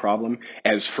diagnose the problem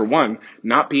as, for one,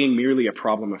 not being merely a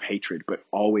problem of hatred, but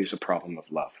always a problem of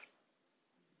love.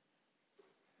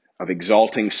 Of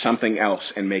exalting something else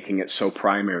and making it so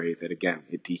primary that, again,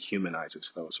 it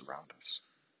dehumanizes those around us.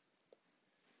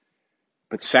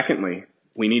 But secondly,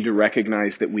 we need to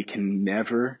recognize that we can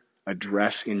never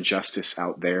address injustice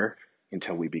out there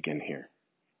until we begin here.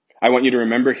 I want you to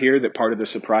remember here that part of the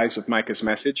surprise of Micah's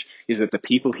message is that the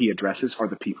people he addresses are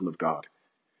the people of God.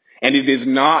 And it is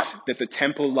not that the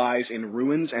temple lies in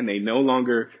ruins and they no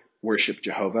longer worship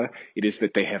Jehovah. It is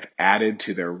that they have added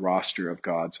to their roster of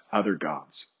gods other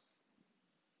gods.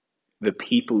 The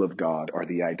people of God are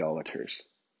the idolaters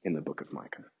in the book of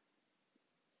Micah.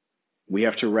 We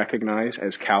have to recognize,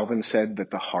 as Calvin said,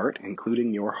 that the heart,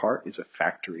 including your heart, is a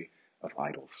factory of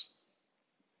idols.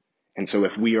 And so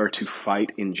if we are to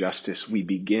fight injustice, we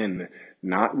begin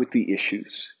not with the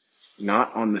issues,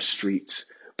 not on the streets,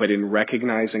 but in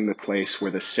recognizing the place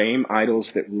where the same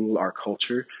idols that rule our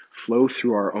culture flow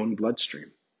through our own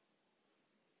bloodstream.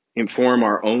 inform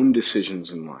our own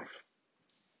decisions in life.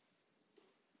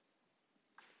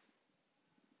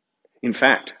 In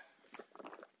fact,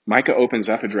 Micah opens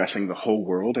up addressing the whole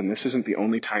world, and this isn't the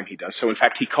only time he does so. In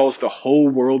fact, he calls the whole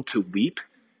world to weep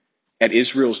at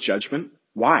Israel's judgment.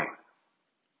 Why?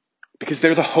 Because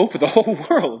they're the hope of the whole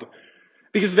world.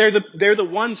 Because they're the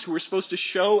ones who are supposed to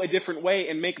show a different way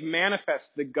and make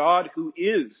manifest the God who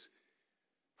is.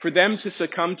 For them to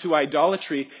succumb to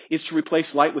idolatry is to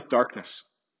replace light with darkness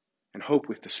and hope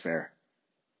with despair.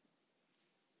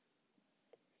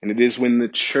 And it is when the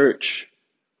church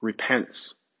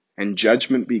repents and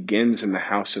judgment begins in the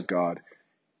house of God,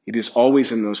 it is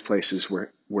always in those places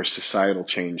where societal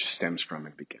change stems from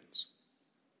and begins.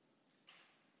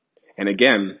 And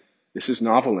again, this is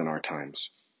novel in our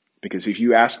times, because if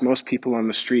you ask most people on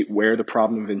the street where the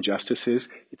problem of injustice is,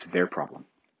 it's their problem.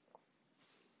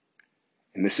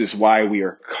 And this is why we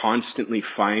are constantly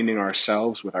finding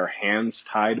ourselves with our hands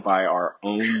tied by our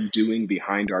own doing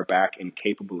behind our back,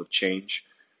 incapable of change,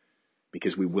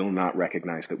 because we will not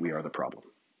recognize that we are the problem.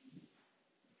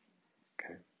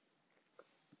 Okay.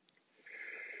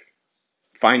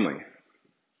 Finally,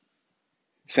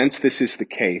 since this is the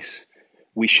case,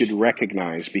 we should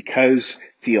recognize, because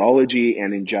theology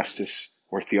and injustice,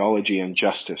 or theology and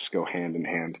justice go hand in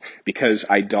hand, because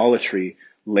idolatry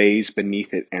lays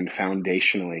beneath it and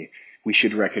foundationally, we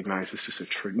should recognize this is a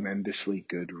tremendously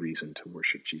good reason to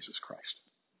worship Jesus Christ.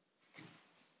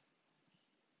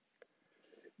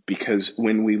 Because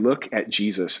when we look at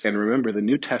Jesus, and remember, the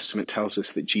New Testament tells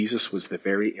us that Jesus was the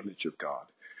very image of God,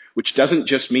 which doesn't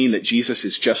just mean that Jesus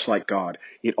is just like God,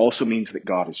 it also means that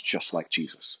God is just like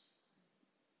Jesus.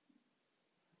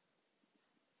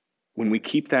 When we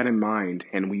keep that in mind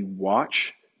and we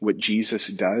watch what Jesus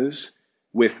does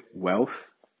with wealth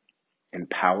and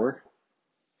power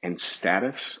and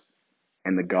status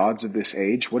and the gods of this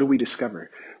age, what do we discover?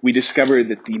 We discover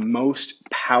that the most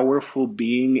powerful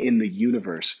being in the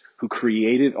universe, who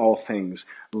created all things,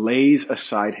 lays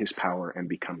aside his power and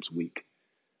becomes weak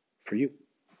for you.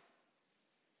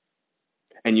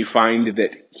 And you find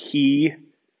that he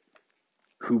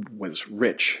who was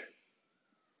rich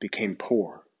became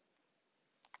poor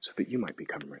so that you might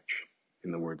become rich,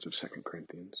 in the words of 2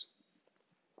 Corinthians.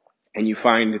 And you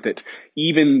find that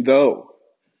even though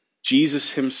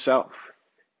Jesus himself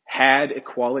had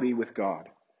equality with God,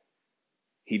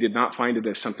 he did not find it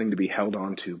as something to be held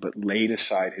on to, but laid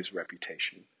aside his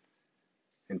reputation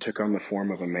and took on the form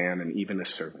of a man and even a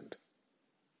servant.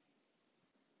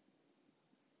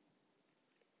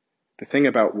 The thing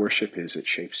about worship is it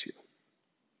shapes you.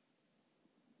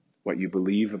 What you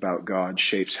believe about God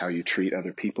shapes how you treat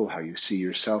other people, how you see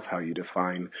yourself, how you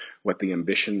define what the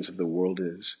ambitions of the world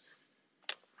is.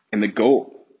 And the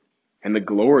goal and the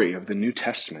glory of the New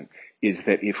Testament is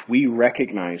that if we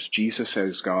recognize Jesus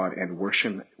as God and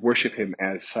worship him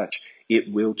as such,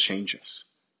 it will change us.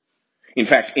 In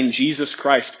fact, in Jesus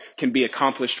Christ can be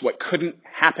accomplished what couldn't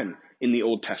happen in the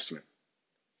Old Testament.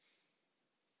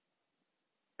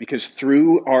 Because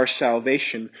through our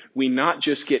salvation, we not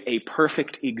just get a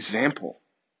perfect example,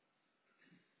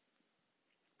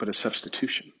 but a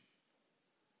substitution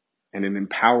and an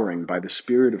empowering by the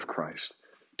Spirit of Christ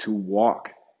to walk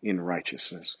in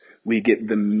righteousness. We get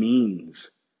the means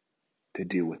to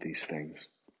deal with these things.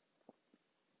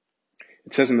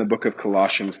 It says in the book of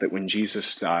Colossians that when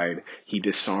Jesus died, he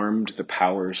disarmed the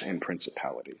powers and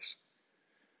principalities.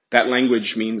 That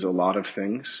language means a lot of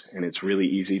things, and it's really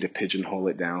easy to pigeonhole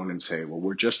it down and say, well,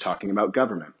 we're just talking about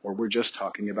government, or we're just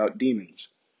talking about demons.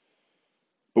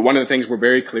 But one of the things we're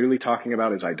very clearly talking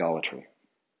about is idolatry.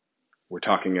 We're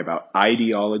talking about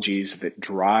ideologies that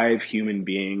drive human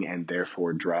being and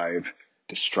therefore drive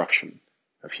destruction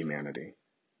of humanity.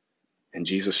 And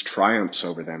Jesus triumphs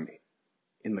over them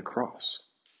in the cross.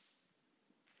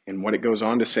 And what it goes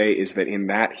on to say is that in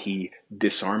that he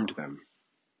disarmed them.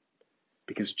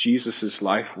 Because Jesus'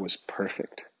 life was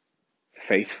perfect,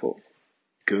 faithful,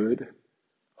 good,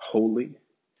 holy,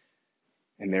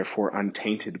 and therefore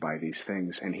untainted by these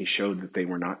things. And he showed that they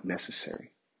were not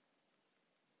necessary.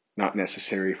 Not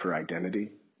necessary for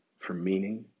identity, for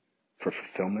meaning, for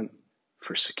fulfillment,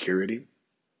 for security.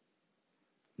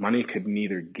 Money could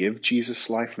neither give Jesus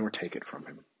life nor take it from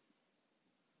him.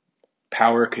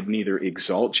 Power could neither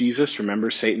exalt Jesus,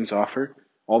 remember Satan's offer,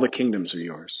 all the kingdoms are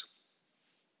yours,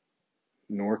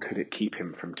 nor could it keep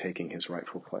him from taking his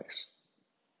rightful place.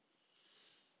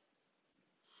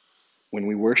 When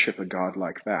we worship a God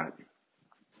like that,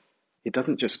 it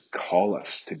doesn't just call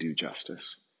us to do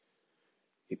justice.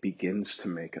 It begins to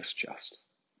make us just.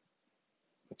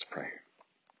 Let's pray.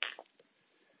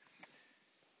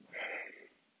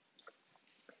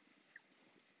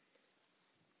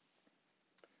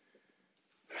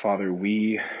 Father,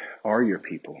 we are your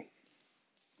people,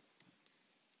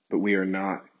 but we are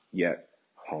not yet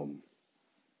home.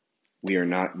 We are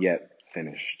not yet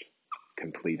finished,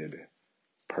 completed,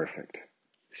 perfect,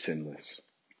 sinless.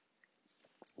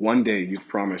 One day you've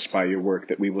promised by your work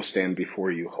that we will stand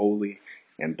before you holy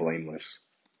and blameless.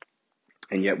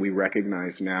 And yet we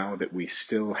recognize now that we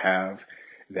still have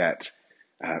that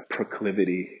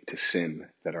proclivity to sin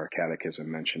that our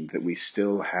catechism mentioned, that we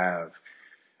still have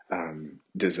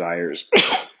desires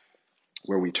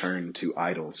where we turn to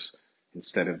idols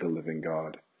instead of the living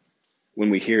God. When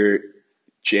we hear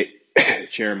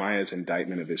Jeremiah's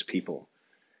indictment of his people,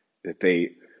 that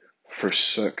they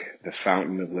forsook the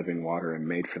fountain of living water and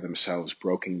made for themselves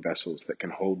broken vessels that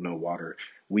can hold no water,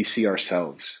 we see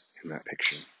ourselves in that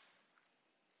picture.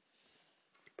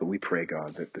 But we pray,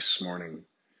 God, that this morning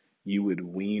you would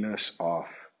wean us off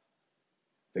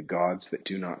the gods that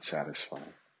do not satisfy,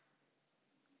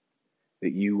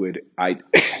 that you would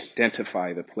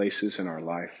identify the places in our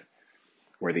life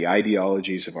where the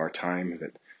ideologies of our time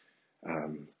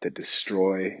that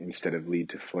destroy instead of lead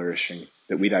to flourishing,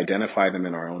 that we'd identify them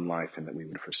in our own life and that we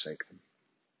would forsake them.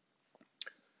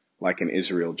 Like in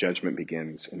Israel, judgment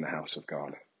begins in the house of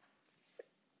God.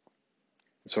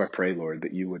 So I pray, Lord,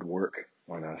 that you would work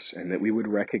on us and that we would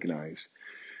recognize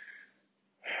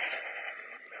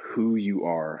who you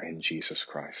are in Jesus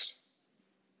Christ.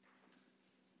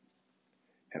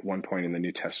 At one point in the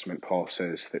New Testament, Paul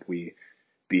says that we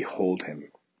behold him.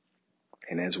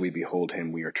 And as we behold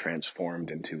him, we are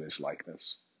transformed into his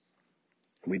likeness.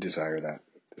 We desire that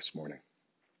this morning.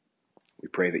 We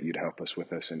pray that you'd help us with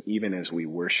this. And even as we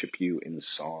worship you in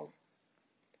song,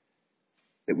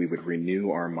 that we would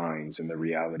renew our minds in the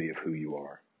reality of who you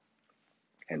are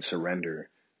and surrender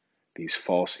these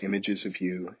false images of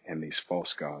you and these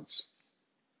false gods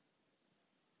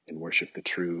and worship the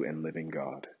true and living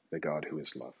God, the God who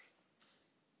is love.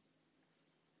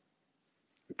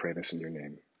 We pray this in your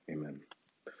name. Amen.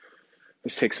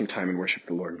 Let's take some time and worship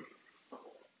the Lord.